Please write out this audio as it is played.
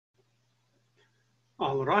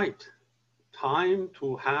All right, time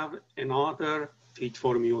to have another feed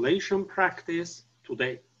formulation practice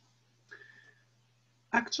today.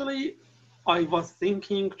 Actually, I was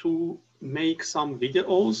thinking to make some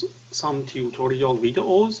videos, some tutorial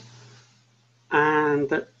videos,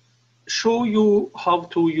 and show you how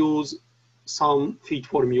to use some feed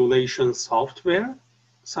formulation software,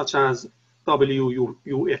 such as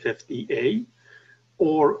WUFFDA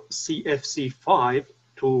or CFC5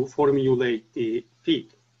 to formulate the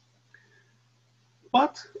feed.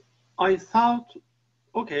 But I thought,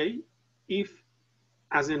 okay, if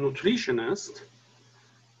as a nutritionist,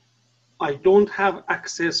 I don't have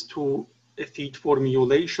access to a feed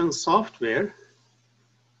formulation software,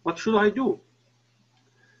 what should I do?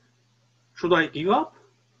 Should I give up?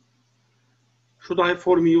 Should I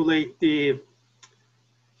formulate the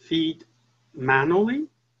feed manually?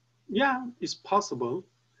 Yeah, it's possible.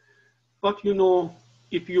 But you know,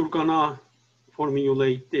 if you're gonna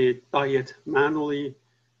formulate the diet manually,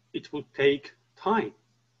 it would take time.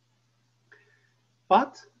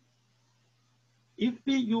 But if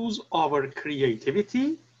we use our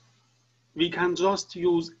creativity, we can just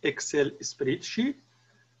use Excel spreadsheet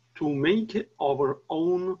to make our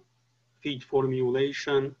own feed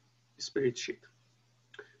formulation spreadsheet.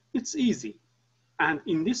 It's easy. And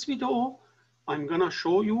in this video, I'm gonna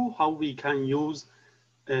show you how we can use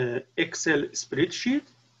Excel spreadsheet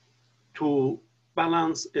to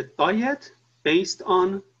balance a diet based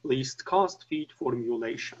on least cost feed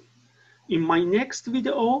formulation. In my next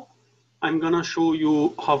video, I'm gonna show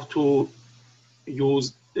you how to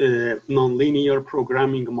use nonlinear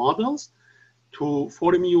programming models to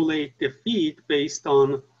formulate the feed based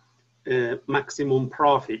on maximum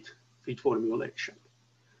profit feed formulation.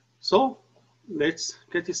 So let's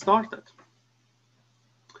get started.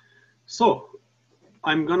 So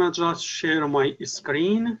I'm gonna just share my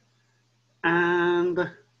screen and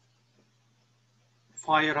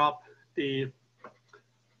fire up the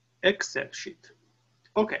Excel sheet.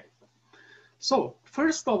 Okay, so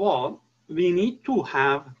first of all, we need to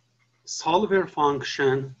have solver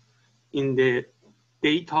function in the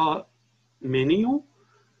data menu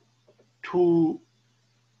to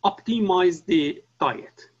optimize the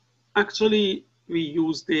diet. Actually, we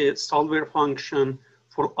use the solver function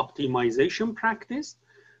for optimization practice,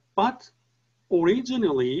 but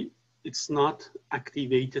originally it's not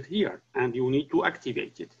activated here and you need to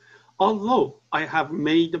activate it. Although I have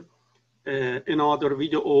made another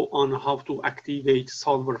video on how to activate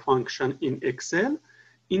solver function in Excel,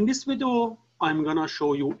 in this video, I'm gonna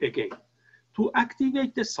show you again. To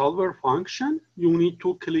activate the solver function, you need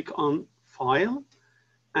to click on File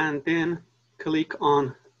and then click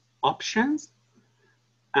on Options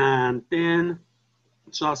and then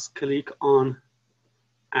just click on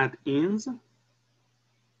Add-ins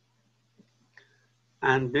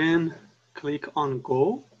and then click on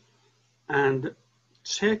Go and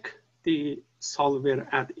check the solver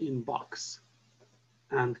add-in box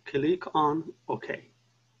and click on OK.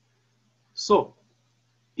 So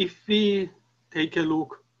if we take a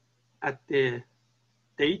look at the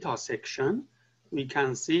data section, we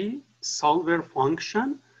can see solver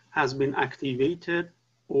function has been activated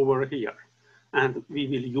over here. And we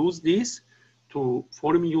will use this to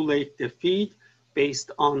formulate the feed based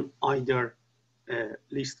on either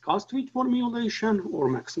least cost feed formulation or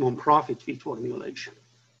maximum profit feed formulation.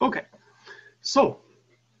 Okay, so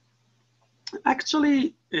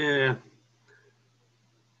actually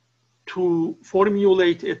to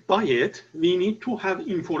formulate a diet, we need to have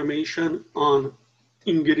information on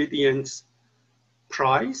ingredients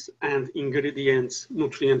price and ingredients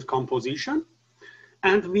nutrient composition.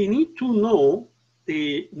 And we need to know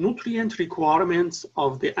the nutrient requirements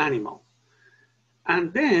of the animal.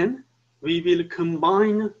 And then we will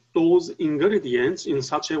combine those ingredients in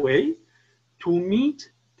such a way to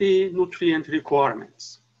meet the nutrient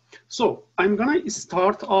requirements. So I'm gonna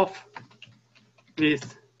start off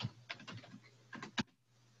with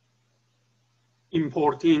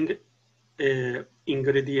importing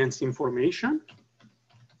ingredients information.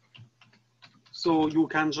 So you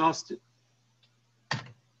can just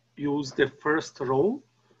use the first row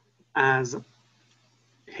as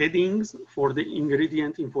headings for the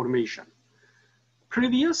ingredient information.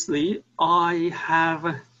 Previously, I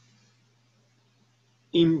have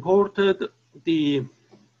imported the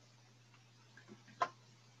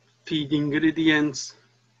feed ingredients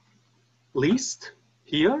list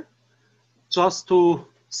here just to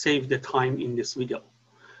save the time in this video.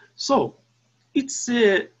 So it's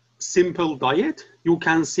a simple diet. You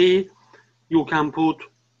can see you can put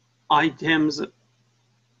items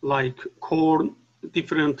like corn,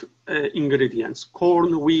 different ingredients,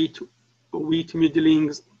 corn, wheat, wheat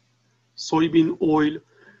middlings, soybean oil,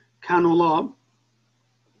 canola,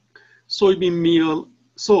 soybean meal.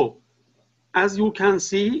 So as you can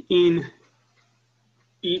see, in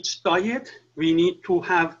each diet, we need to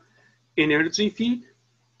have energy feed,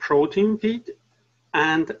 protein feed,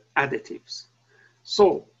 and additives.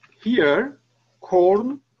 So here,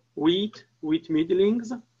 corn, wheat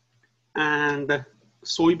middlings, and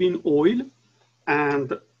soybean oil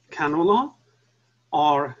and canola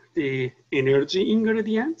are the energy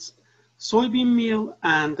ingredients. Soybean meal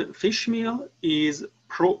and fish meal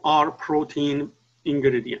are protein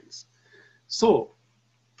ingredients. So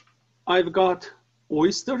I've got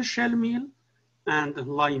oyster shell meal and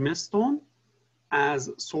limestone as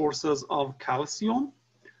sources of calcium,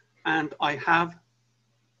 and I have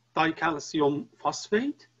dicalcium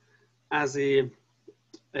phosphate as a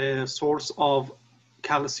source of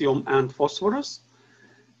calcium and phosphorus.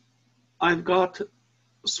 I've got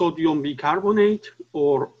sodium bicarbonate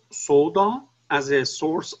or soda as a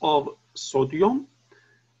source of sodium,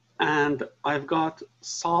 and I've got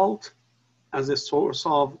salt as a source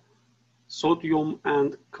of sodium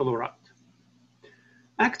and chloride.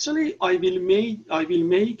 Actually, I will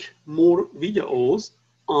make more videos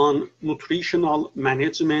on nutritional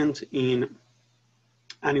management in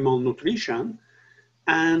animal nutrition,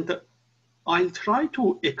 and I'll try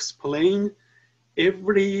to explain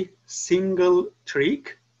every single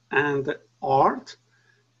trick and art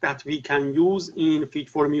that we can use in feed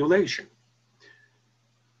formulation.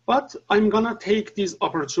 But I'm gonna take this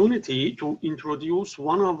opportunity to introduce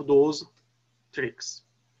one of those tricks.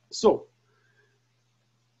 So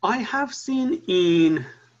I have seen in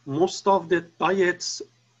most of the diets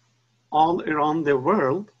all around the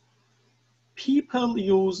world, people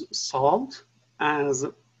use salt as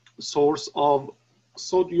a source of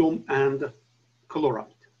sodium and chloride.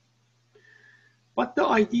 But the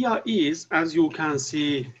idea is, as you can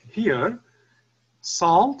see here,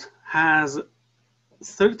 salt has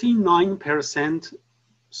 39%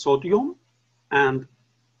 sodium and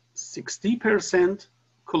 60%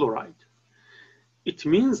 chloride. It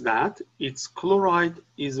means that its chloride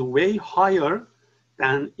is way higher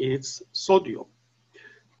than its sodium.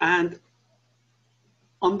 And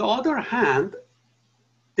on the other hand,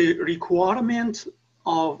 the requirement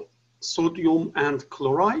of sodium and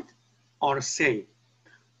chloride are same.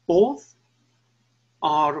 Both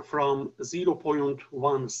are from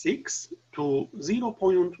 0.16 to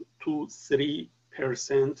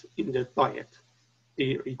 0.23% in the diet,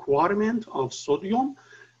 the requirement of sodium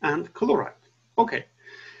and chloride. Okay,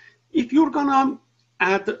 if you're gonna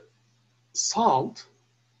add salt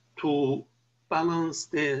to balance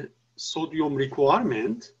the sodium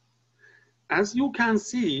requirement, as you can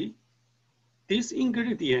see, this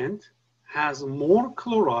ingredient has more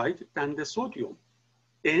chloride than the sodium.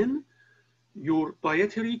 Then your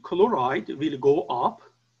dietary chloride will go up,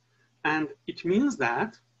 and it means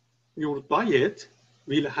that your diet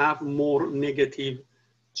will have more negative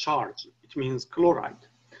charge. It means chloride.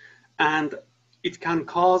 And it can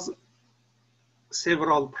cause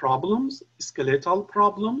several problems, skeletal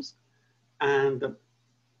problems, and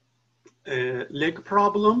leg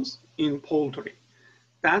problems in poultry.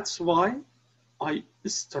 That's why I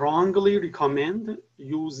strongly recommend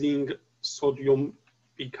using sodium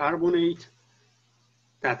bicarbonate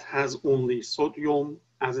that has only sodium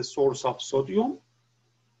as a source of sodium,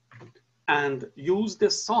 and use the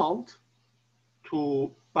salt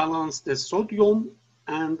to balance the sodium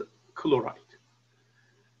and chloride.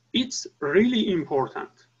 It's really important.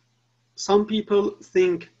 Some people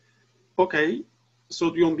think, okay,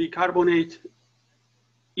 sodium bicarbonate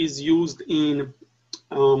is used in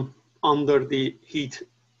under the heat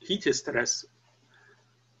stress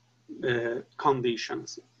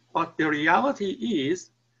conditions. But the reality is,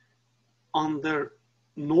 under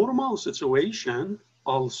normal situation,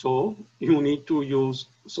 also you need to use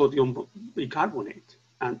sodium bicarbonate,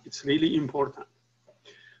 and it's really important.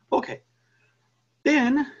 Okay,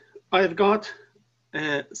 then I've got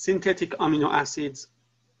synthetic amino acids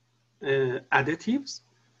additives,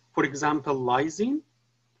 for example, lysine,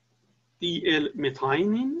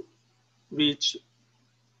 L-methionine, which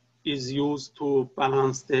is used to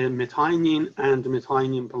balance the methionine and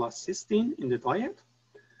methionine plus cysteine in the diet.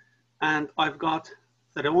 And I've got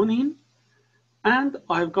threonine, and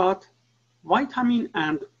I've got vitamin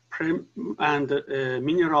and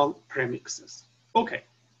mineral premixes. Okay,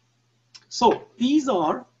 so these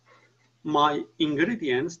are my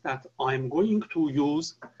ingredients that I'm going to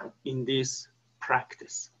use in this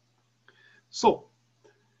practice. So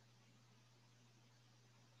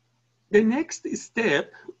the next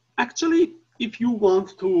step, actually, if you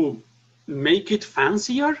want to make it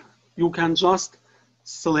fancier, you can just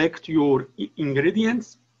select your ingredients,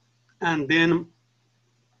 and then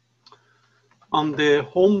on the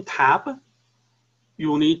Home tab,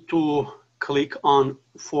 you need to click on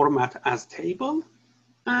Format as Table,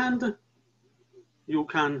 and you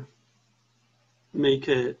can make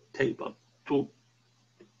a table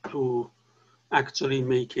to actually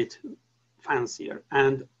make it fancier.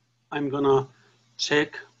 And I'm gonna check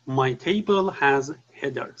my table has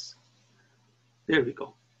headers. There we go.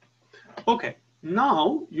 Okay,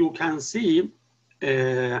 now you can see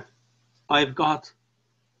I've got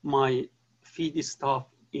my feed stuff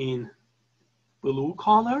in blue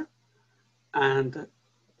color, and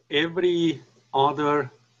every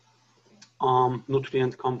other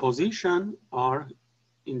nutrient composition are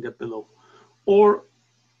in the below. Or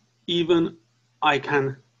even I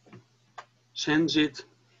can change it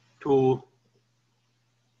to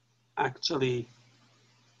actually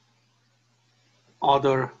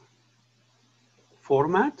other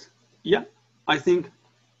format. Yeah, I think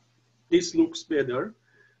this looks better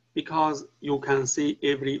because you can see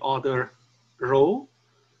every other row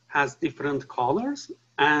has different colors,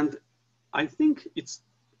 and I think it's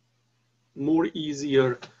more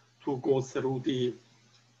easier to go through the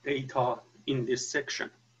data in this section.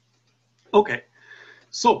 Okay,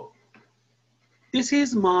 so this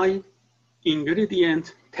is my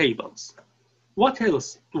ingredient tables. What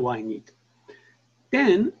else do I need?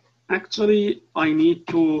 Then actually I need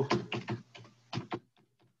to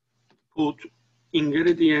put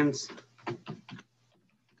ingredients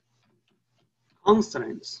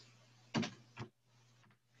constraints,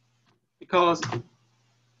 because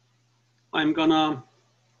I'm gonna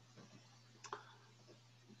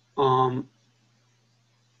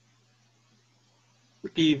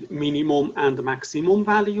give minimum and maximum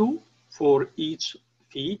value for each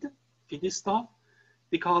feed stuff,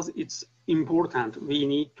 because it's important. We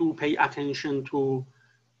need to pay attention to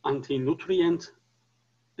anti-nutrient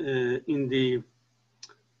in the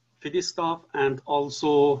feed stuff, and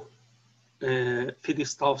also feed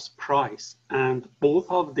stuff's price, and both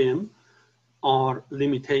of them are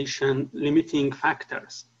limiting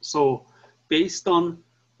factors. So based on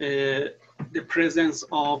the presence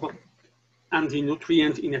of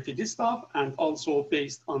anti-nutrient in a feedstuff, and also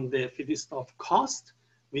based on the feedstuff cost,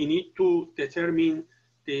 we need to determine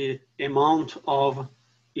the amount of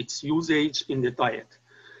its usage in the diet.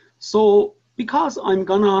 So because I'm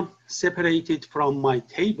gonna separate it from my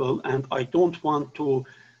table and I don't want to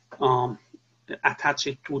attach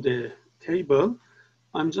it to the table,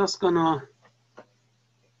 I'm just gonna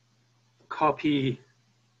copy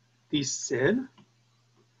this cell,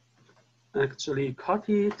 actually cut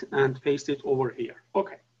it and paste it over here.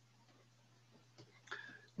 Okay.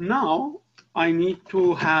 Now I need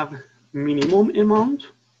to have minimum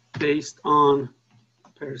amount based on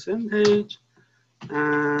percentage,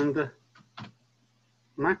 and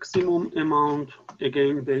maximum amount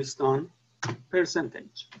again based on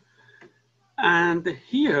percentage. And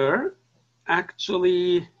here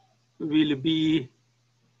actually will be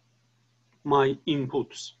my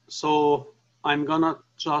inputs. So I'm gonna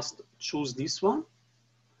just choose this one,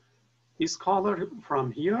 this color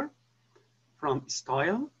from here, from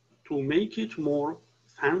style, to make it more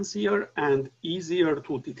fancier and easier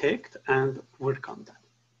to detect and work on that.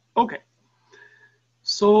 Okay,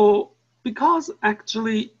 so because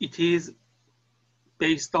actually it is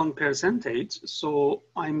based on percentage, so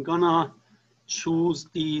I'm gonna choose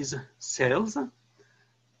these cells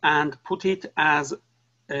and put it as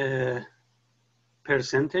a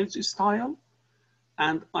percentage style,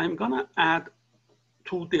 and I'm gonna add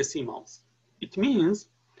 2 decimals. It means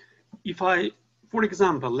if I, for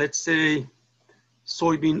example, let's say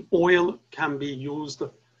soybean oil can be used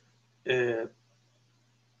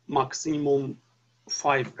maximum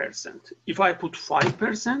 5%. If I put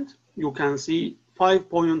 5%, you can see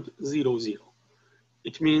 5.00.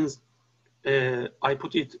 It means I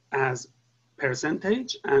put it as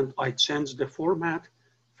percentage and I change the format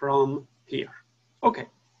from here. Okay.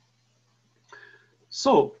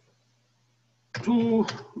 So to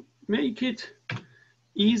make it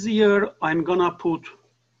easier, I'm gonna put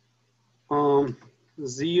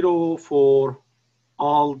 0 for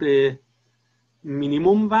all the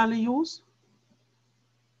minimum values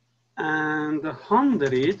and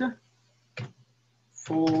 100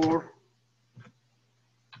 for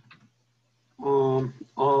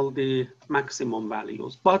all the maximum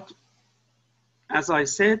values. But as I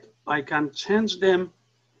said, I can change them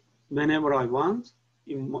whenever I want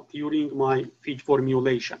during my feed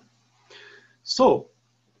formulation. So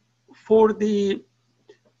for the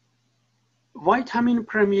vitamin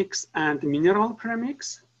premix and mineral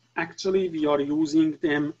premix, actually we are using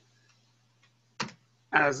them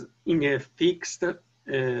as in a fixed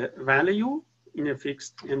value, in a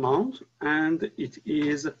fixed amount, and it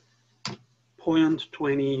is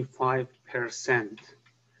 0.25%.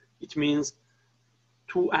 It means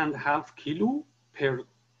 2.5 kilo per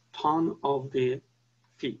ton of the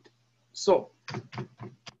feed. So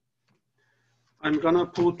I'm gonna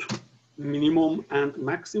put minimum and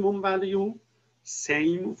maximum value,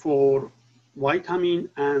 same for vitamin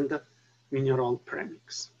and mineral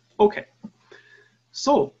premix. Okay,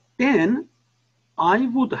 so then I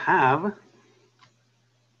would have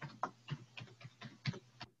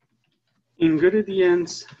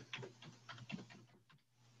ingredients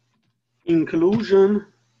inclusion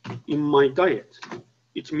in my diet.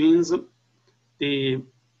 It means the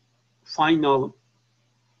final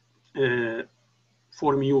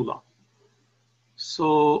formula.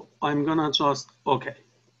 So I'm gonna just, okay,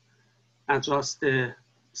 adjust the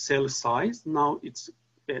cell size. Now it's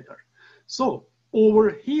better. So over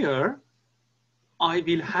here, I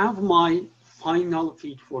will have my final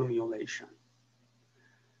feed formulation.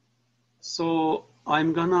 So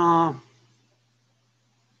I'm gonna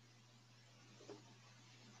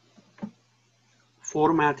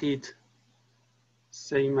format it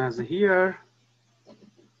same as here.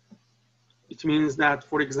 It means that,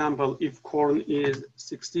 for example, if corn is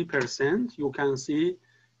 60%, you can see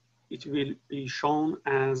it will be shown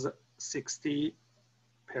as 60%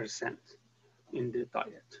 in the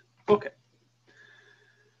diet. Okay.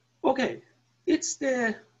 Okay, it's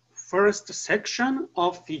the first section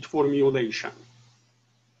of feed formulation.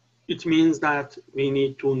 It means that we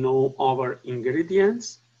need to know our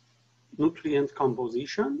ingredients, nutrient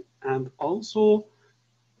composition, and also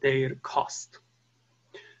their cost.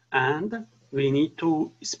 And we need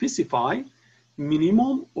to specify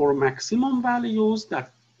minimum or maximum values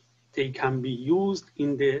that they can be used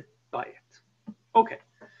in the diet. Okay,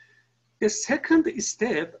 the second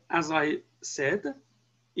step, as I said,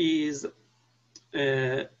 is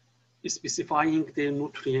specifying the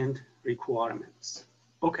nutrient requirements.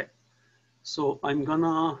 Okay, so I'm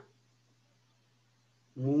gonna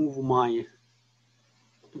move my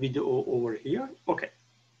video over here. Okay,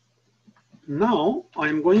 now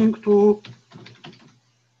I'm going to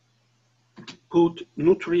put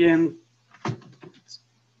nutrient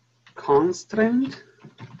constraint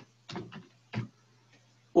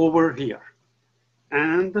over here,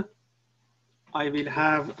 and I will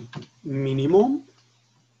have minimum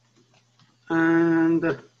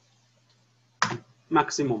and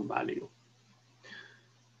maximum value.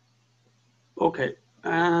 Okay,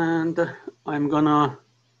 and I'm gonna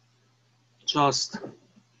just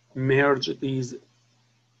merge these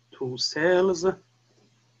two cells.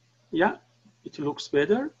 Yeah, it looks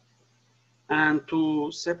better. And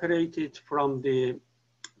to separate it from the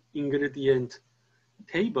ingredient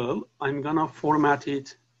table, I'm gonna format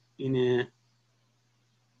it in a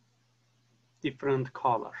different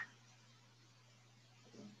color.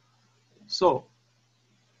 So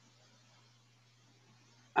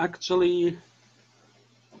actually,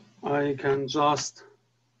 I can just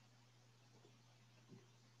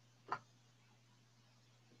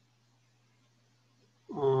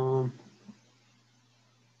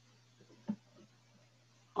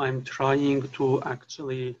I'm trying to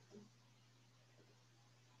actually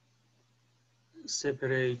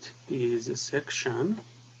separate this section.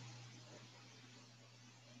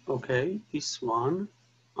 Okay, this one,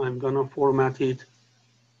 I'm gonna format it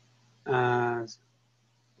as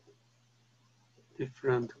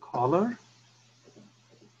different color.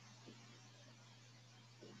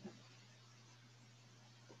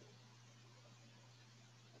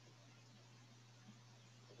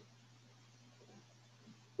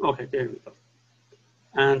 Okay, there we go.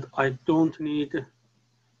 And I don't need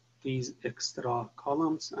these extra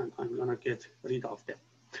columns, and I'm gonna get rid of them.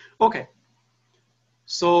 Okay,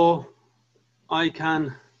 so I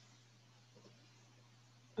can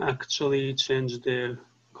actually change the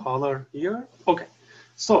color here. Okay,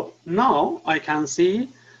 so now I can see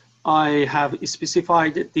I have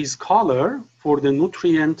specified this color for the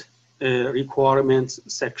nutrient requirements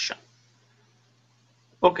section.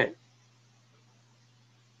 Okay,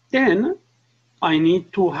 then I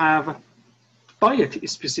need to have diet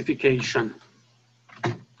specification.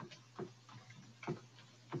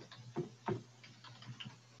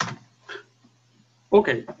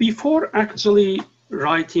 Okay, before actually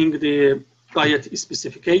writing the diet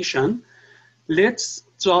specification, let's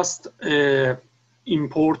just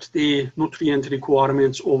import the nutrient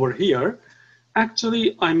requirements over here.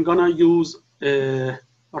 Actually, I'm gonna use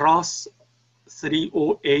RAS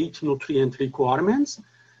 308 nutrient requirements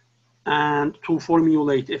and to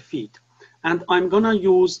formulate a feed. And I'm gonna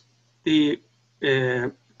use the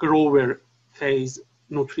grower phase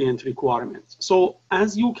nutrient requirements. So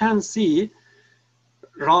as you can see,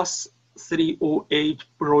 Ross 308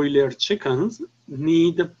 broiler chickens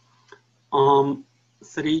need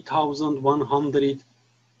 3,100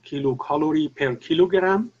 kilocalorie per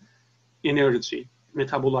kilogram energy,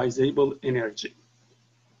 metabolizable energy.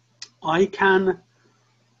 I can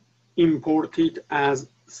import it as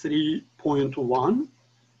 3.1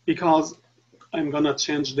 because I'm gonna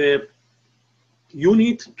change the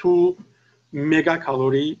unit to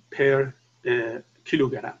megacalorie per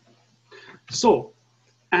kilogram. So,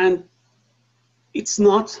 and it's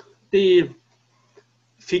not the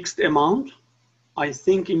fixed amount. I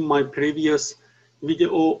think in my previous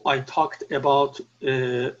video, I talked about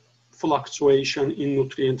fluctuation in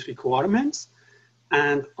nutrient requirements.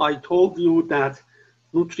 And I told you that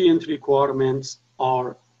nutrient requirements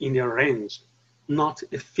are in a range, not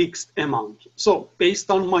a fixed amount. So based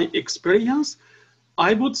on my experience,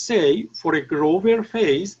 I would say for a grower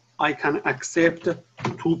phase, I can accept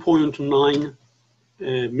 2.9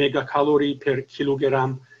 megacalorie per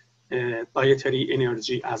kilogram dietary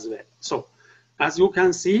energy as well. So as you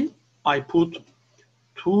can see, I put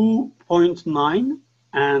 2.9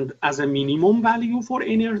 and as a minimum value for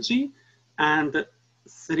energy and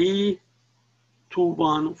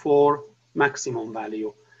 3.1 for maximum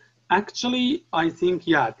value. Actually, I think,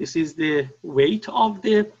 yeah, this is the weight of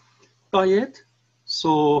the diet.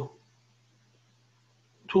 So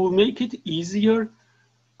to make it easier,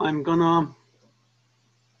 I'm gonna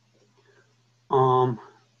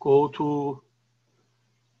go to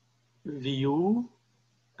view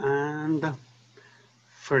and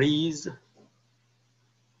freeze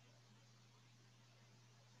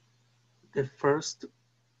the first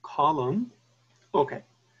column. Okay,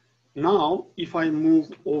 now if I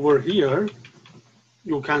move over here,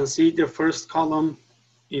 you can see the first column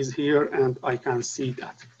is here and I can see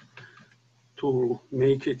that. To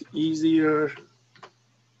make it easier,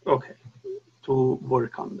 okay, to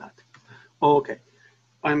work on that. Okay,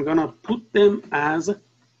 I'm gonna put them as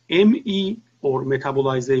ME or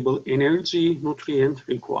metabolizable energy nutrient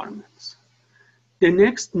requirements. The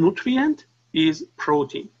next nutrient is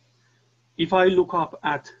protein. If I look up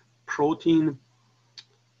at protein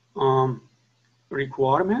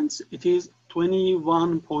requirements, it is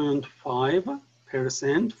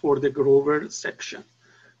 21.5% for the grower section.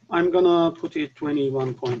 I'm gonna put it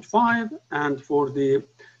 21.5, and for the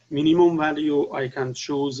minimum value, I can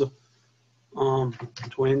choose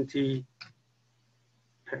 20%.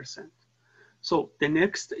 So the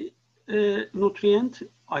next nutrient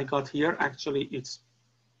I got here, actually it's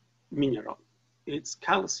mineral, it's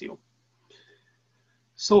calcium.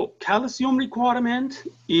 So calcium requirement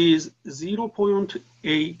is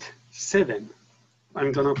 0.87.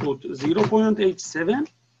 I'm gonna put 0.87,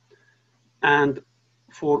 and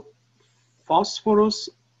for phosphorus,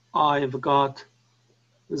 I've got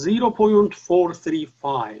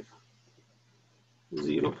 0.435.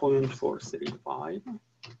 0.435.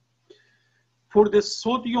 For the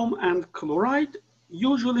sodium and chloride,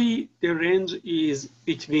 usually the range is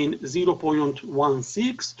between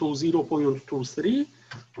 0.16 to 0.23.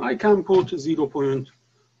 I can put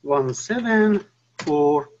 0.17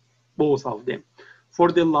 for both of them.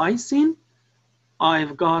 For the lysine,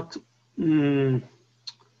 I've got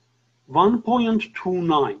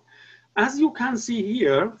 1.29. As you can see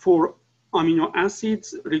here, for amino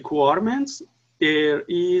acids requirements, there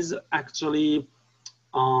is actually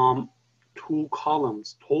 2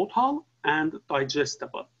 columns, total and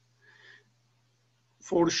digestible.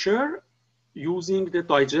 For sure, using the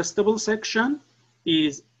digestible section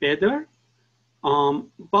is better,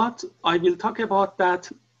 but I will talk about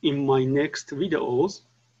that in my next videos,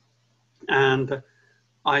 and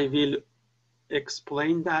I will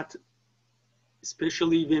explain that,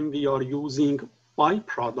 especially when we are using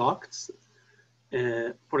byproducts,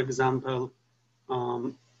 for example,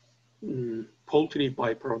 poultry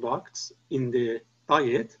byproducts in the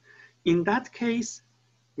diet. In that case,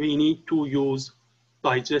 we need to use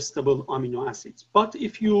digestible amino acids. But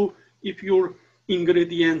if your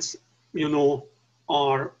ingredients, you know,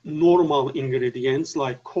 are normal ingredients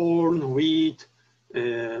like corn, wheat,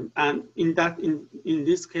 and in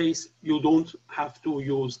this case, you don't have to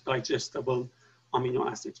use digestible amino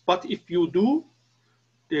acids. But if you do,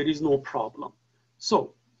 there is no problem.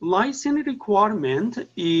 So lysine requirement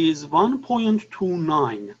is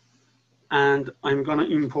 1.29, and I'm gonna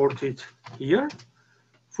import it here.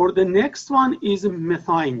 For the next one is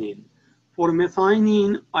methionine. For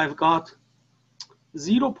methionine, I've got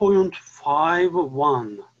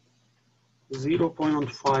 0.51.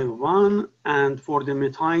 0.51, and for the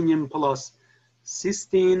methionine plus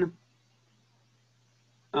cysteine,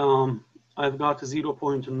 I've got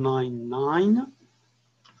 0.99.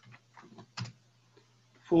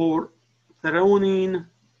 For threonine,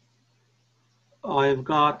 I've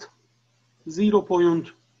got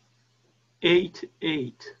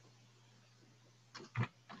 0.88.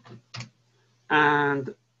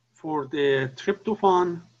 And for the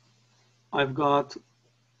tryptophan, I've got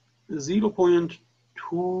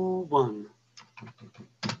 0.21.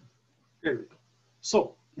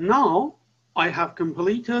 So now I have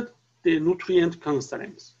completed the nutrient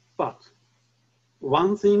constraints, but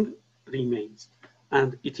one thing remains,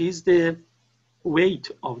 and it is the weight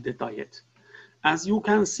of the diet. As you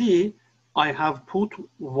can see, I have put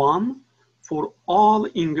 1 for all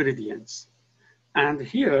ingredients. And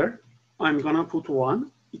here, I'm gonna put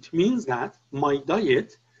 1. It means that my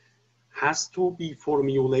diet has to be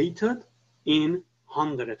formulated in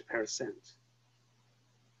 100%.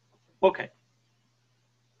 Okay.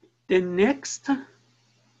 The next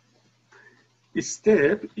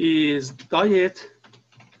step is diet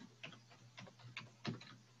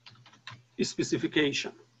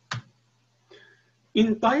specification.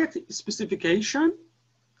 In diet specification,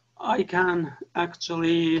 I can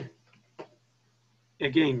actually,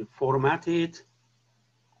 again, format it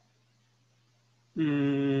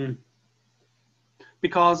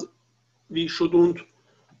because we shouldn't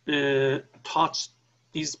touch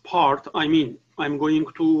this part. I mean, I'm going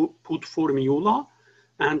to put formula,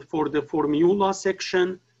 and for the formula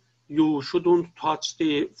section, you shouldn't touch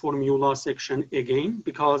the formula section again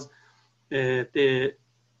because the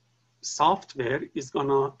software is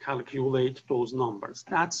gonna calculate those numbers.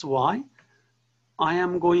 That's why I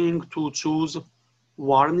am going to choose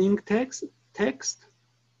warning text.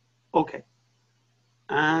 Okay.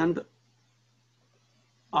 And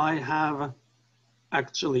I have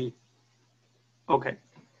actually, okay,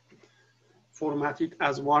 formatted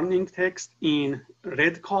as warning text in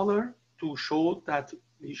red color to show that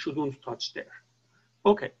we shouldn't touch there.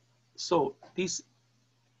 Okay, so this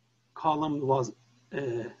column was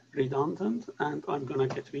redundant and I'm gonna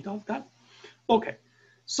get rid of that. Okay,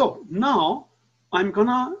 so now I'm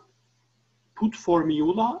gonna put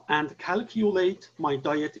formula and calculate my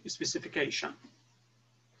diet specification.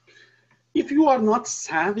 If you are not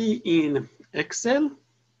savvy in Excel,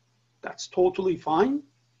 that's totally fine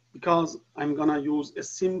because I'm gonna use a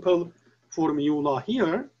simple formula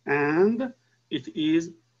here and it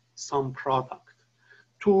is some product.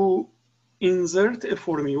 To insert a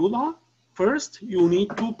formula, first you need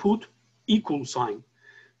to put equal sign.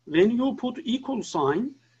 When you put equal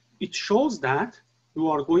sign, it shows that you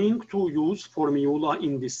are going to use formula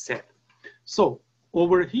in this cell. So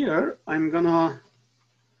over here, I'm gonna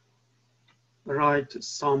write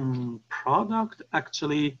some product.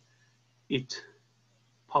 Actually, it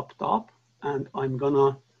popped up and I'm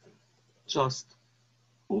gonna just,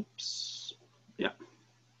 oops, yeah,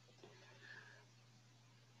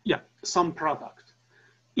 some product.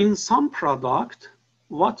 In some product,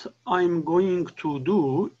 what I'm going to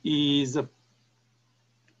do is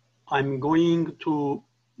I'm going to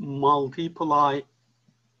multiply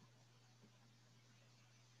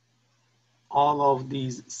all of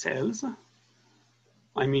these cells.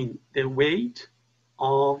 I mean, the weight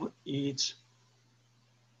of each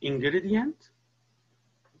ingredient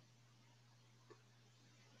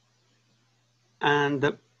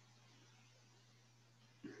and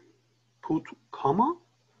put comma.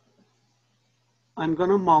 I'm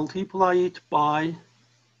gonna multiply it by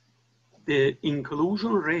the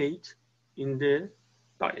inclusion rate in the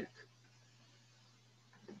diet.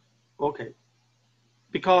 Okay,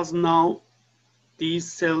 because now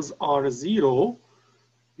these cells are 0,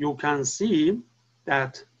 you can see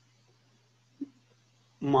that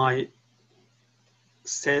my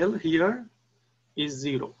cell here is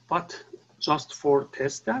 0. But just for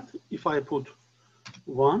test that, if I put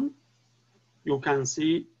 1, you can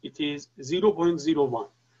see it is 0.01.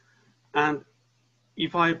 And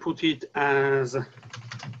if I put it as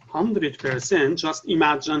 100%, just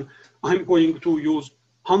imagine I'm going to use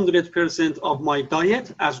 100% of my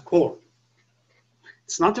diet as corn.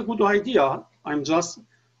 It's not a good idea. I'm just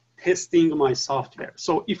testing my software.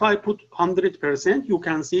 So if I put 100%, you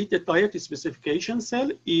can see the diet specification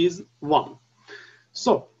cell is 1.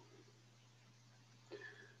 So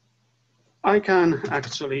I can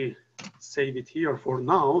actually save it here for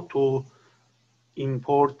now to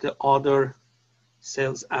import the other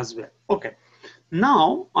cells as well. Okay,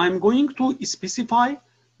 now I'm going to specify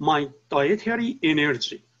my dietary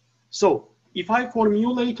energy. So if I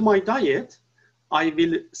formulate my diet, I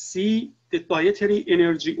will see the dietary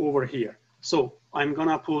energy over here. So I'm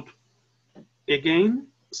gonna put again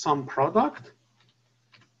some product.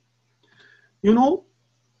 You know,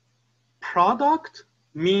 product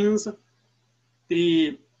means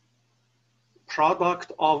the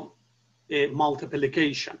product of a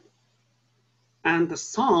multiplication. And the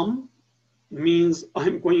sum means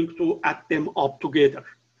I'm going to add them up together.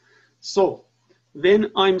 So when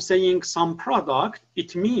I'm saying some product,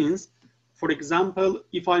 it means, for example,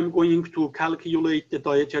 if I'm going to calculate the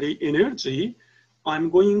dietary energy, I'm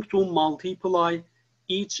going to multiply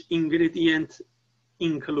each ingredient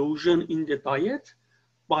inclusion in the diet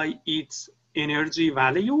by its energy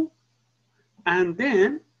value, and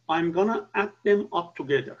then I'm gonna add them up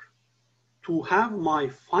together to have my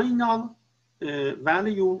final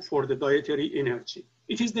value for the dietary energy.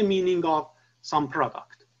 It is the meaning of some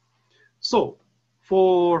product. So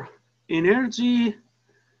for energy,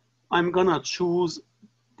 I'm gonna choose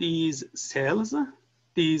these cells,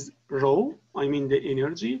 these row, I mean the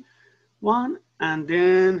energy one, and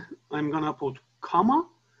then I'm gonna put comma,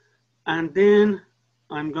 and then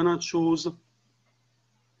I'm gonna choose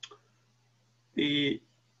the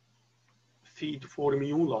feed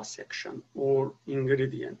formula section or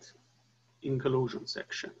ingredient inclusion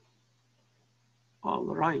section. All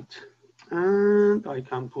right, and I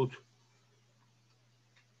can put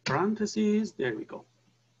parentheses, there we go.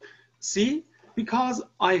 See, because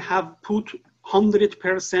I have put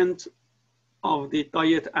 100% of the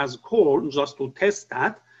diet as corn just to test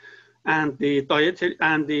that, and the dietary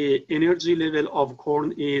and the energy level of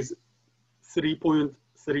corn is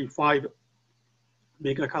 3.35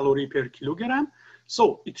 megacalorie per kilogram.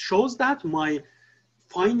 So it shows that my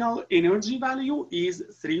final energy value is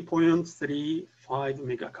 3.35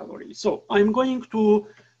 megacalories. So I'm going to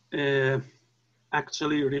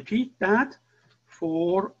actually repeat that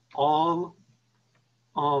for all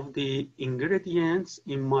of the ingredients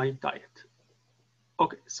in my diet.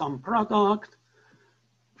 Okay, some product.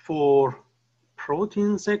 For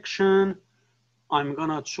protein section, I'm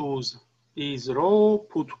gonna choose these row,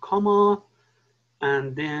 put comma,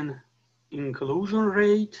 and then inclusion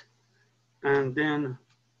rate, and then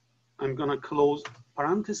I'm gonna close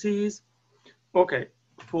parentheses. Okay,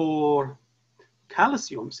 for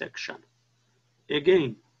calcium section,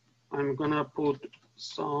 again, I'm gonna put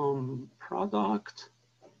some product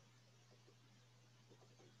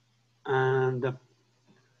and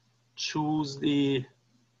choose the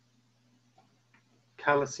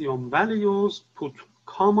calcium values, put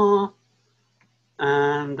comma,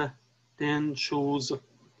 and then choose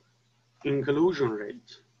inclusion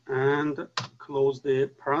rate and close the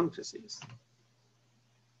parentheses.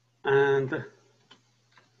 And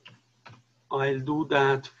I'll do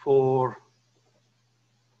that for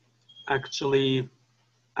actually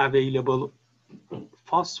available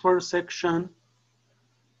phosphorus section.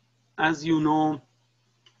 As you know,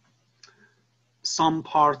 some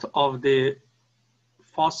part of the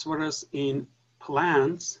phosphorus in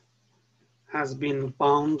plants has been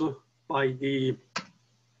bound by the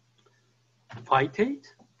phytate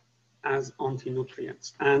as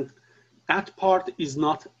antinutrients, and that part is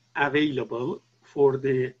not available for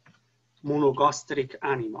the monogastric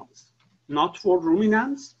animals, not for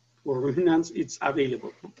ruminants. For ruminants it's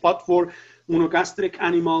available, but for monogastric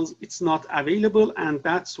animals it's not available, and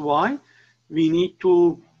that's why we need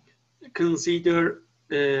to consider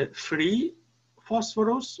free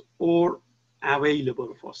phosphorus or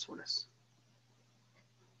available phosphorus.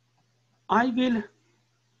 I will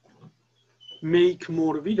make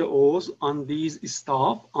more videos on these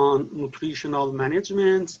stuff, on nutritional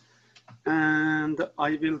management, and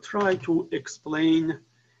I will try to explain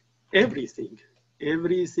everything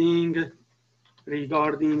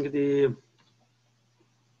regarding the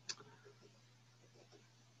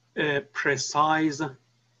precise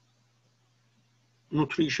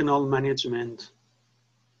nutritional management.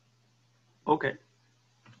 Okay,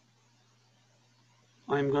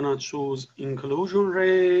 I'm gonna choose inclusion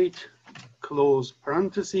rate, close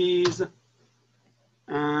parentheses,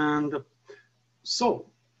 and so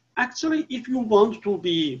actually if you want to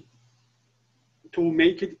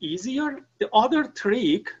make it easier, the other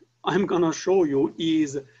trick I'm gonna show you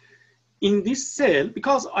is in this cell,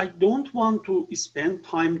 because I don't want to spend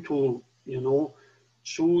time to,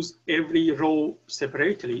 choose every row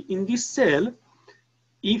separately. In this cell,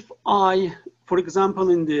 if I, for example,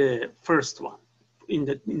 in the first one, in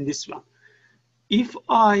this one, if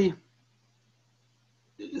I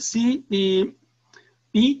see the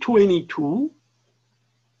B22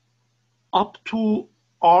 up to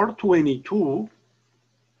R22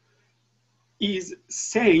 is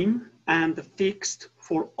same and fixed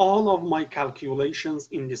for all of my calculations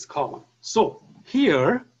in this column. So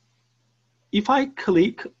here, if I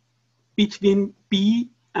click between B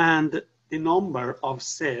and the number of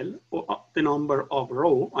cell or the number of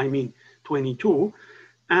row, I mean 22,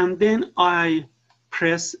 and then I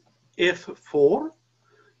press F4,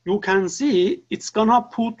 you can see it's gonna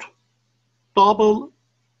put double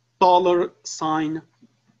dollar sign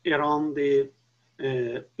around the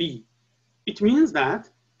B. It means that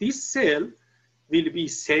this cell will be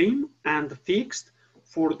same and fixed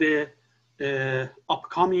for the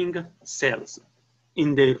upcoming cells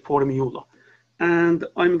in the formula. And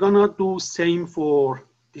I'm gonna do same for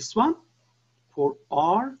this one, for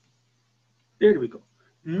R. There we go.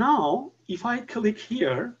 Now, if I click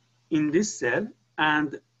here in this cell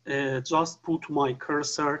and just put my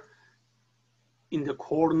cursor in the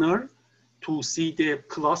corner to see the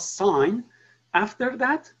plus sign, after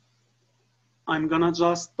that, I'm gonna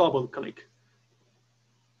just double click.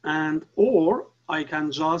 And or I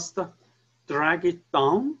can just drag it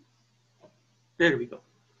down. There we go.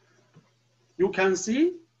 You can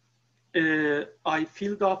see I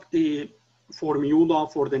filled up the formula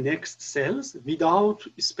for the next cells without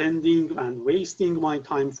spending and wasting my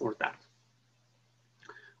time for that.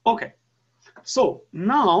 Okay, so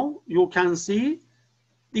now you can see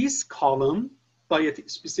this column,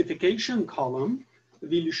 diet specification column,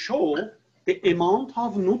 will show the amount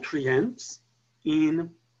of nutrients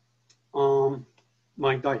in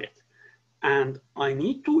my diet. And I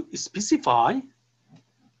need to specify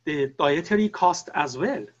the dietary cost as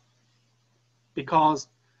well, because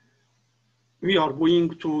we are going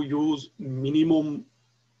to use minimum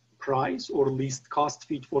price or least cost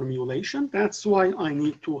feed formulation. That's why I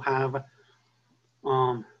need to have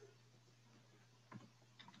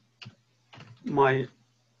my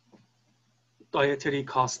dietary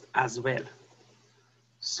cost as well.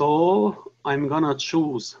 So I'm gonna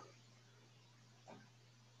choose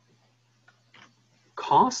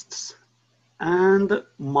costs and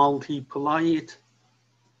multiply it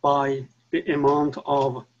by the amount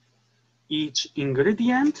of each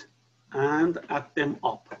ingredient and add them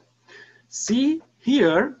up. See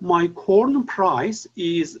here, my corn price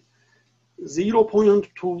is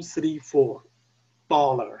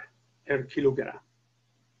 $0.234 per kilogram.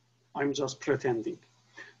 I'm just pretending.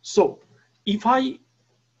 So if I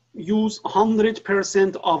use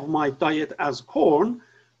 100% of my diet as corn,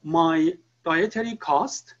 my dietary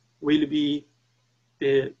cost will be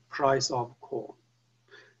the price of corn.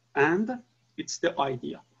 And it's the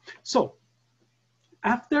idea. So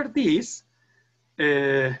after this,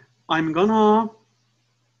 I'm gonna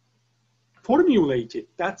formulate it.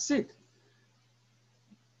 That's it.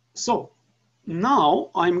 So now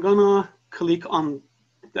I'm gonna click on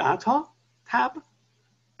Data tab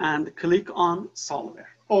and click on Solver.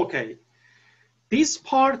 Okay, this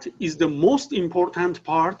part is the most important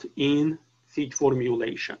part in feed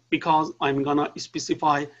formulation because I'm gonna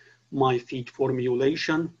specify my feed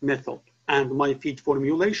formulation method. And my feed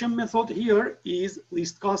formulation method here is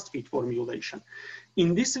least cost feed formulation.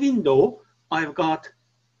 In this window, I've got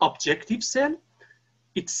objective cell.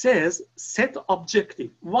 It says set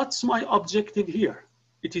objective. What's my objective here?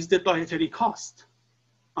 It is the dietary cost.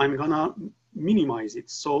 I'm gonna minimize it.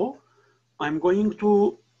 So I'm going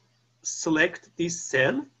to select this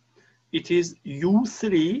cell. It is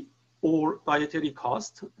U3 or dietary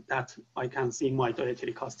cost that I can see my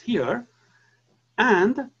dietary cost here.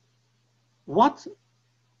 And what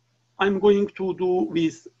I'm going to do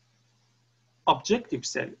with objective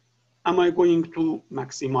cell, am I going to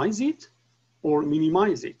maximize it or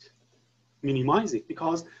minimize it? Minimize it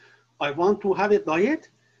because I want to have a diet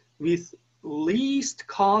with least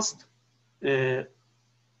cost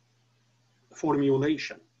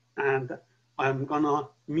formulation, and I'm gonna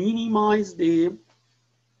minimize the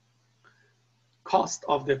cost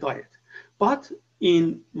of the diet. But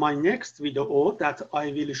in my next video that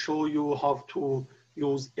I will show you how to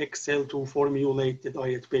use Excel to formulate the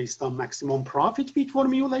diet based on maximum profit feed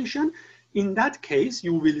formulation. In that case,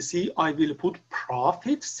 you will see I will put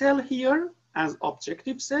profit cell here as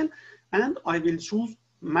objective cell, and I will choose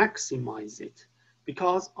maximize it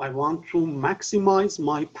because I want to maximize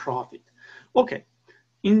my profit. Okay,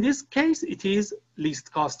 in this case, it is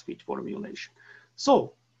least cost feed formulation.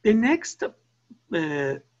 So the next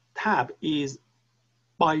tab is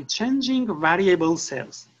by changing variable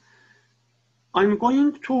cells. I'm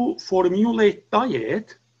going to formulate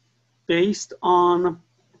diet based on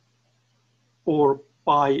or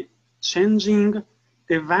by changing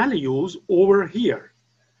the values over here.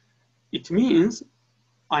 It means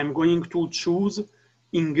I'm going to choose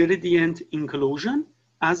ingredient inclusion.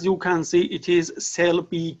 As you can see, it is cell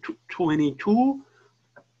B22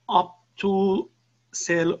 up to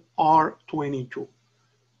cell R22.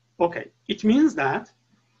 Okay, it means that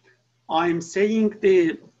I'm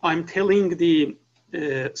telling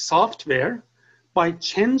the software by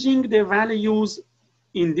changing the values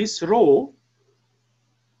in this row,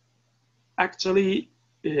 actually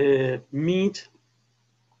meet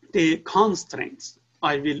the constraints.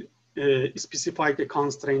 I will specify the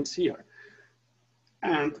constraints here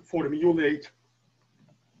and formulate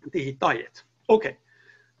the diet. Okay,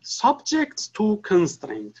 subject to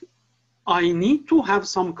constraint. I need to have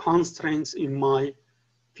some constraints in my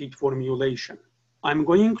feed formulation. I'm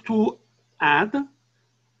going to add,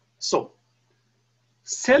 so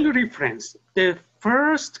cell reference. The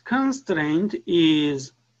first constraint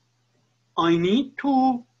is I need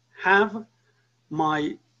to have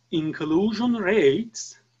my inclusion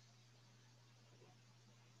rates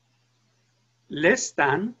less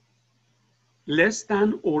than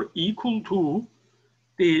or equal to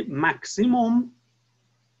the maximum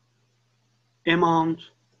amount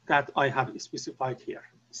that I have specified here.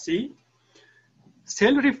 See,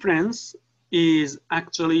 cell reference is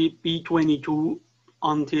actually B22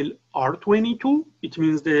 until R22. It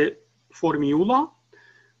means the formula,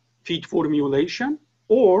 feed formulation,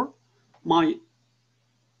 or my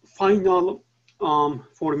final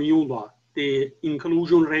formula, the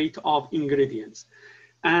inclusion rate of ingredients.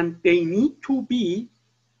 And they need to be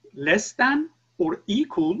less than or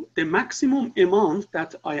equal the maximum amount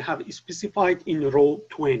that I have specified in row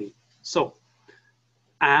 20. So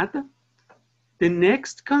add. The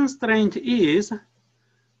next constraint is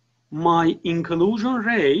my inclusion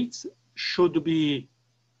rates should be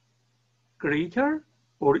greater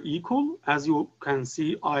or equal. As you can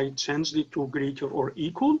see, I changed it to greater or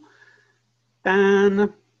equal.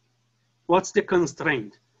 Then what's the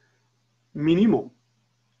constraint? Minimum.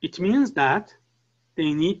 It means that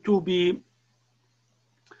they need to be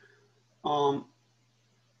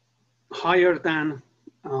higher than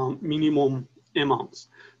minimum amounts.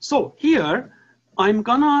 So here, I'm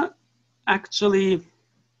gonna actually,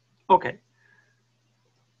 okay,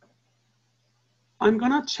 I'm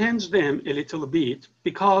gonna change them a little bit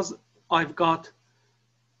because I've got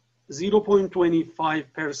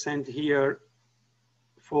 0.25% here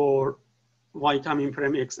for vitamin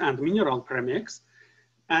premix and mineral premix.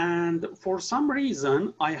 And for some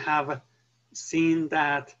reason, I have seen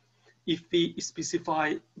that if we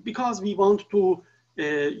specify, because we want to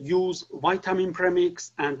use vitamin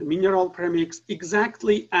premix and mineral premix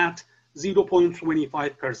exactly at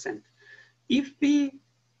 0.25%. If we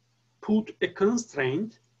put a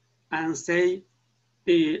constraint and say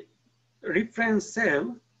the reference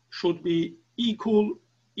cell should be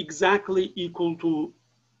exactly equal to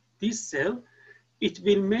this cell, it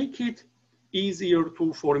will make it easier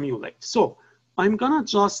to formulate. So I'm gonna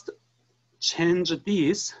just change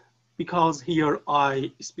this because here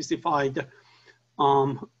I specified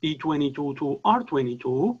B22 to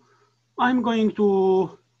R22. I'm going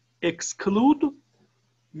to exclude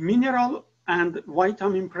mineral and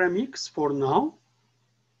vitamin premix for now.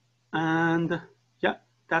 And yeah,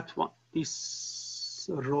 that one, this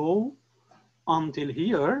row until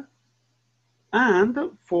here. And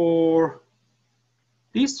for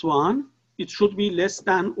this one, it should be less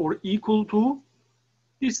than or equal to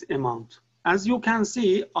this amount. As you can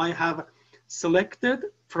see, I have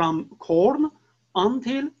selected from corn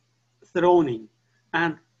until throning,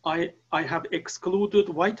 and I have excluded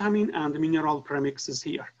vitamin and mineral premixes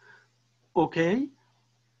here. Okay,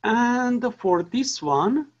 and for this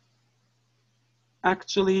one,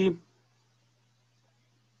 actually,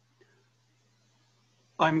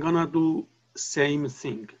 I'm gonna do same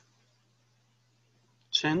thing.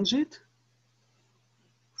 Change it.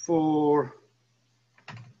 For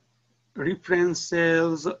reference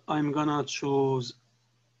cells, I'm gonna choose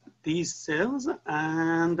these cells,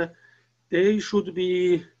 and they should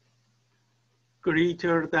be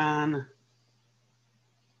greater than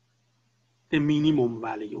the minimum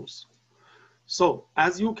values. So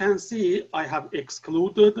as you can see, I have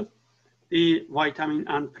excluded the vitamin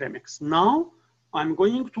and premix. Now I'm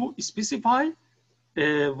going to specify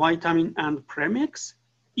vitamin and premix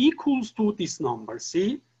equals to this number.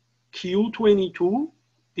 See, Q22,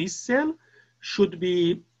 this cell should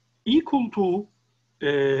be equal to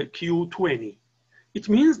Q20. It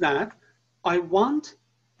means that I want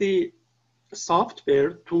the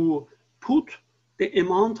software to put the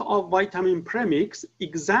amount of vitamin premix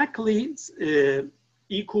exactly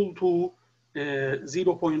equal to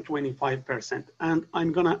 0.25%. And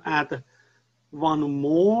I'm gonna add one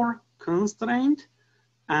more constraint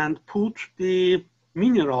and put the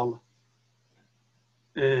mineral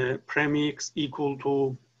premix equal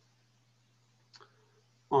to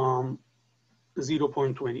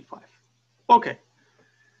 0.25. Okay,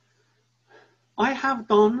 I have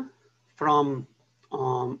done from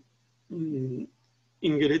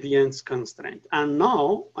ingredients constraint. And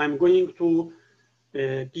now I'm going to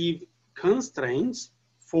give constraints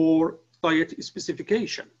for diet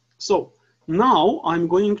specification. So now I'm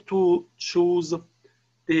going to choose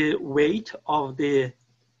the weight of the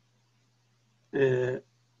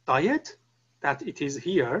diet that it is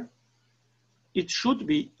here. It should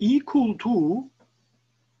be equal to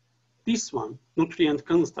this one, nutrient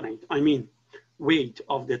constraint. I mean, weight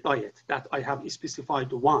of the diet that I have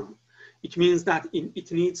specified 1. It means that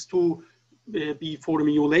it needs to be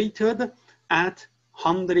formulated at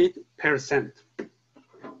 100%.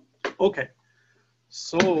 Okay,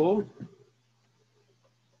 so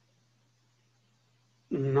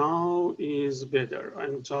now is better.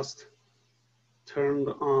 I'm just turned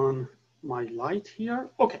on my light here.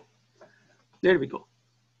 Okay, there we go.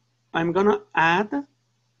 I'm gonna add.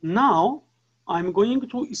 Now I'm going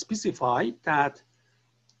to specify that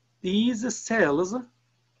these cells,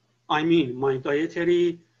 I mean my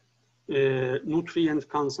dietary nutrient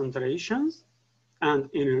concentrations and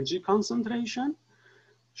energy concentration,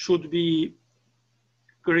 should be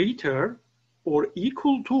greater or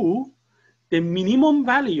equal to the minimum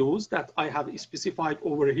values that I have specified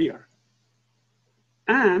over here.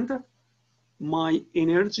 And my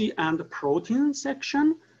energy and protein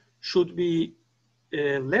section should be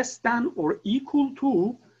less than or equal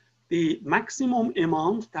to the maximum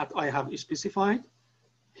amount that I have specified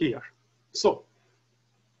here. So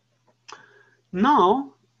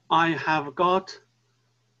now I have got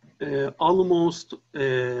almost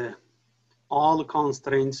all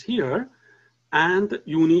constraints here, and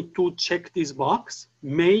you need to check this box,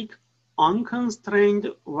 make unconstrained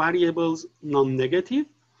variables non-negative,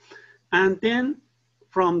 and then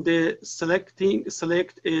from the select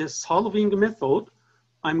a solving method,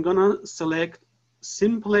 I'm gonna select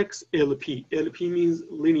simplex LP. LP means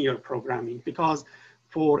linear programming, because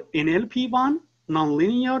for NLP1,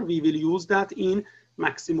 nonlinear, we will use that in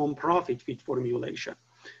maximum profit with formulation.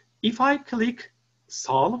 If I click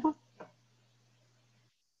solve,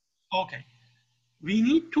 okay, we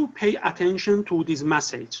need to pay attention to this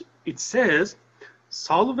message. It says,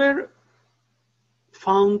 solver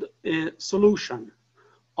found a solution.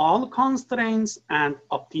 All constraints and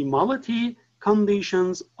optimality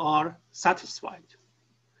conditions are satisfied.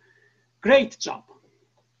 Great job.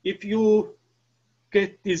 If you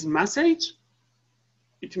get this message,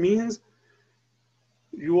 it means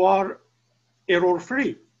you are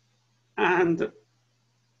error-free and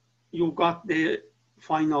you got the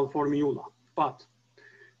final formula. But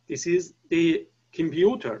this is the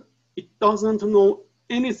computer. It doesn't know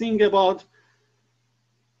anything about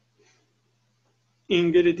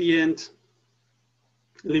ingredient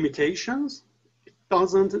limitations. It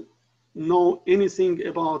doesn't know anything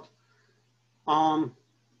about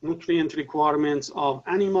nutrient requirements of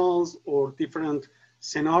animals or different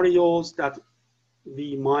scenarios that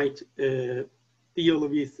we might deal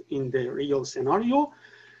with in the real scenario.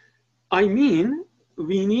 I mean,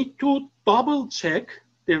 we need to double check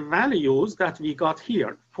the values that we got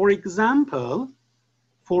here. For example,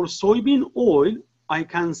 for soybean oil, I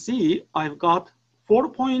can see I've got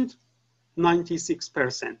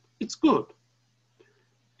 4.96%. It's good.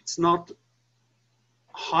 It's not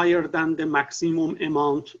higher than the maximum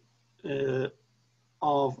amount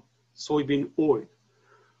of soybean oil.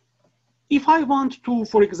 If I want to,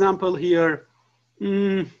 for example, here,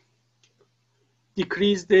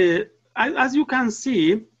 decrease the, as you can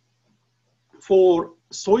see, for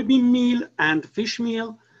soybean meal and fish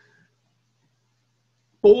meal,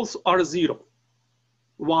 both are 0.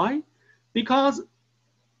 Why? Because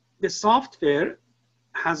the software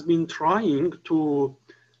has been trying to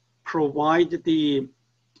provide the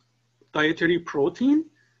dietary protein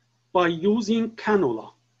by using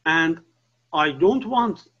canola, and I don't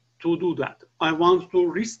want to do that. I want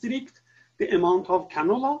to restrict the amount of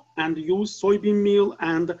canola and use soybean meal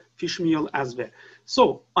and fish meal as well.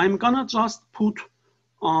 So I'm gonna just put,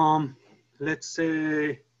 let's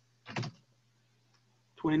say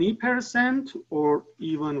 20% or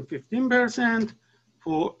even 15%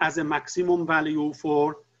 for as a maximum value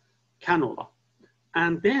for canola.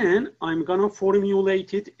 And then I'm gonna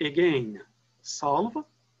formulate it again. Solve.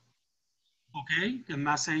 Okay, the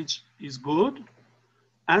message is good.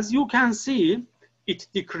 As you can see, it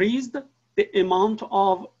decreased the amount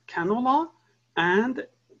of canola and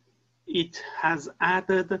it has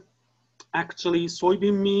added actually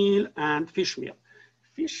soybean meal and fish meal.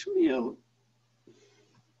 Fish meal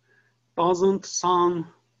doesn't sound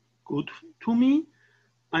good to me.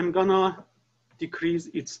 I'm gonna decrease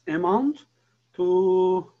its amount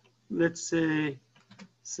to, let's say,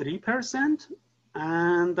 3%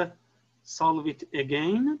 and solve it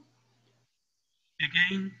again.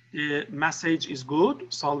 Again, the message is good.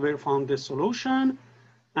 Solver found the solution,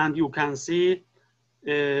 and you can see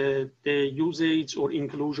the usage or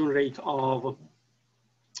inclusion rate of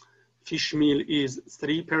fish meal is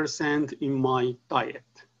 3% in my diet.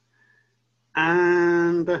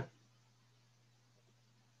 And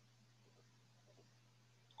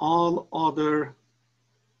all other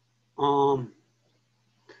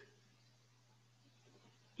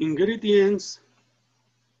ingredients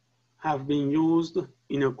have been used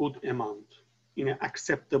in a good amount, in an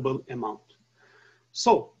acceptable amount.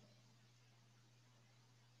 So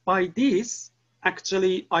by this,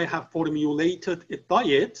 actually, I have formulated a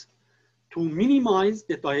diet to minimize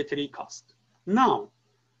the dietary cost. Now,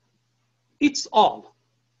 it's all.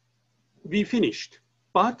 We finished.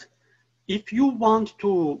 But if you want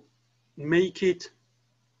to make it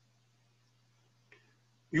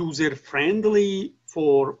user-friendly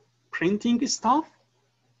for printing stuff,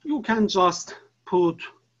 you can just put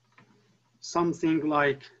something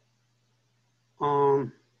like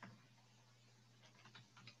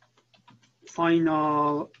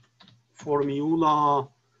final formula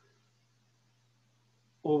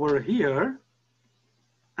over here,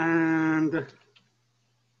 and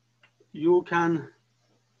you can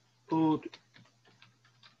put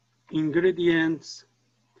ingredients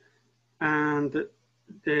and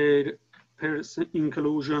their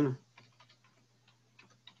inclusion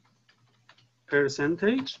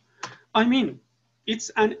percentage. I mean, it's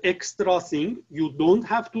an extra thing. You don't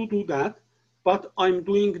have to do that, but I'm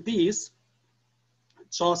doing this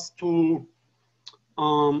just to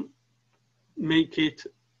make it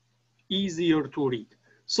easier to read.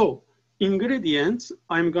 So ingredients,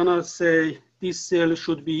 I'm gonna say this cell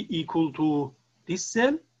should be equal to this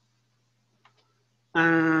cell,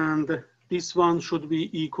 and this one should be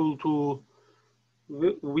equal to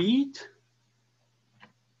wheat.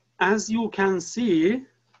 As you can see,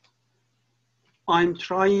 I'm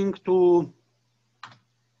trying to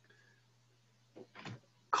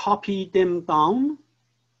copy them down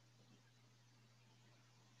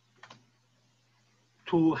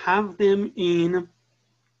to have them in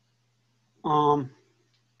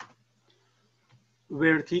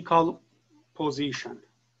vertical position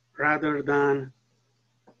rather than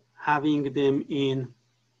having them in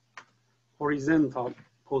horizontal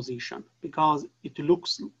position because it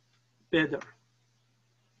looks better.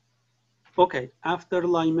 Okay, after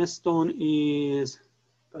limestone is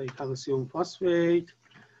dicalcium phosphate.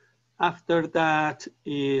 After that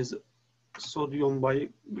is sodium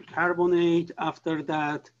bicarbonate. After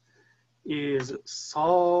that is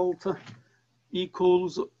salt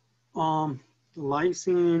equals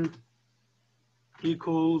lysine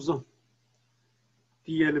equals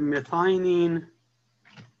D-L-methionine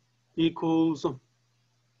equals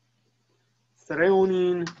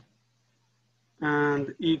threonine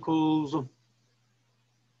and equals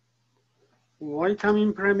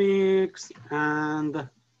vitamin premix and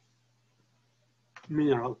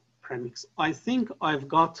mineral premix. I think I've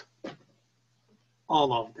got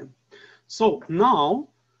all of them. So now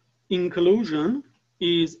inclusion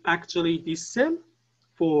is actually this cell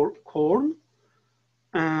for corn,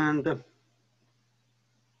 and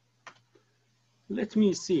let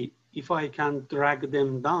me see if I can drag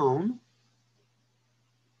them down.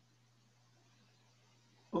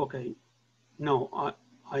 Okay, no,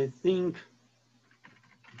 I think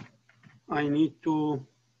I need to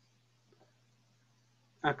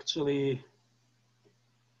actually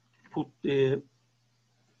put the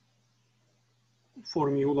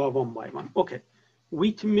formula one by one. Okay,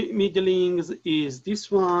 wheat middlings is this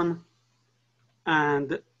one,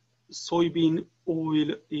 and soybean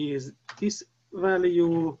oil is this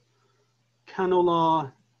value,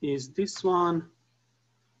 canola is this one.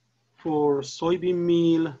 For soybean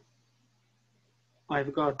meal,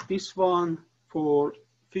 I've got this one. For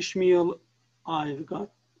fish meal, I've got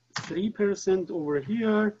 3% over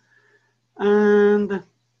here, and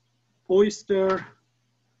oyster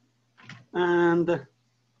and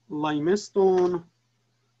limestone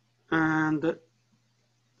and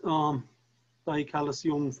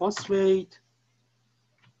dicalcium phosphate,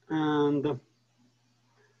 and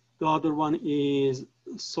the other one is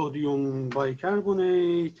sodium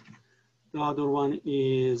bicarbonate, the other one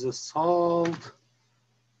is salt,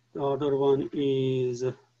 the other one is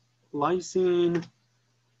lysine,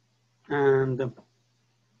 and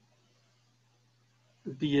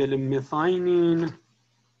D-L-methionine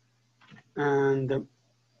and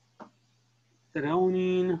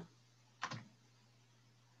threonine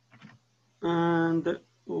and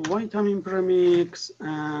vitamin premix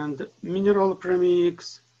and mineral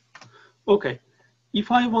premix. Okay,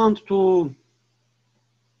 if I want to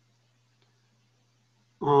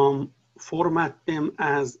format them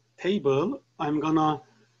as table, I'm gonna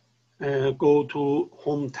go to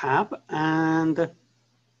Home tab and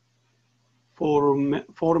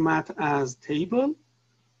format as table.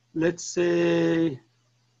 Let's say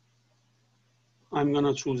I'm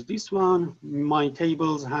gonna choose this one. My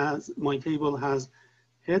table has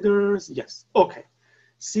headers. Yes. Okay.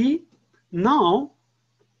 See, now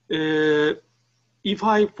if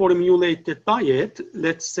I formulate the diet,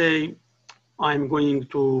 let's say I'm going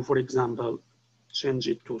to, for example, change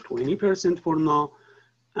it to 20% for now,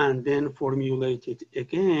 and then formulate it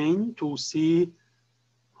again to see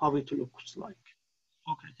how it looks like.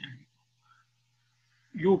 Okay, there you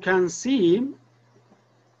go. You can see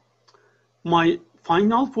my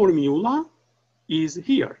final formula is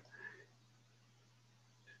here.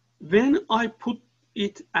 When I put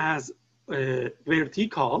it as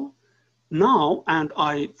vertical now and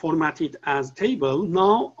I format it as table,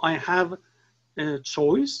 now I have a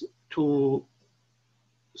choice to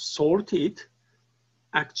sort it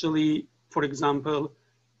actually, for example,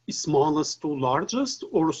 smallest to largest,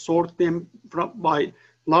 or sort them by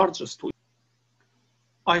largest to.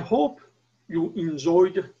 I hope you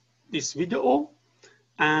enjoyed this video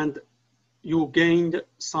and you gained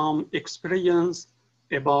some experience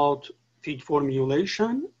about feed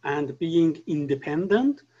formulation and being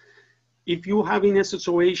independent. If you have in a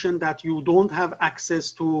situation that you don't have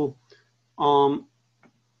access to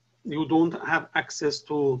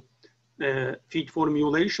feed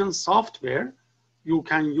formulation software, you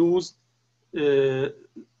can use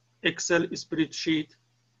Excel spreadsheet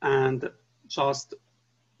and just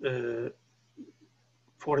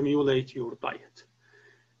formulate your diet.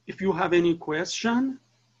 If you have any question,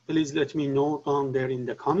 please let me know down there in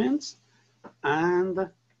the comments, and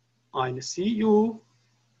I'll see you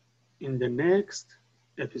in the next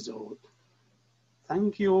episode.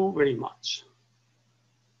 Thank you very much.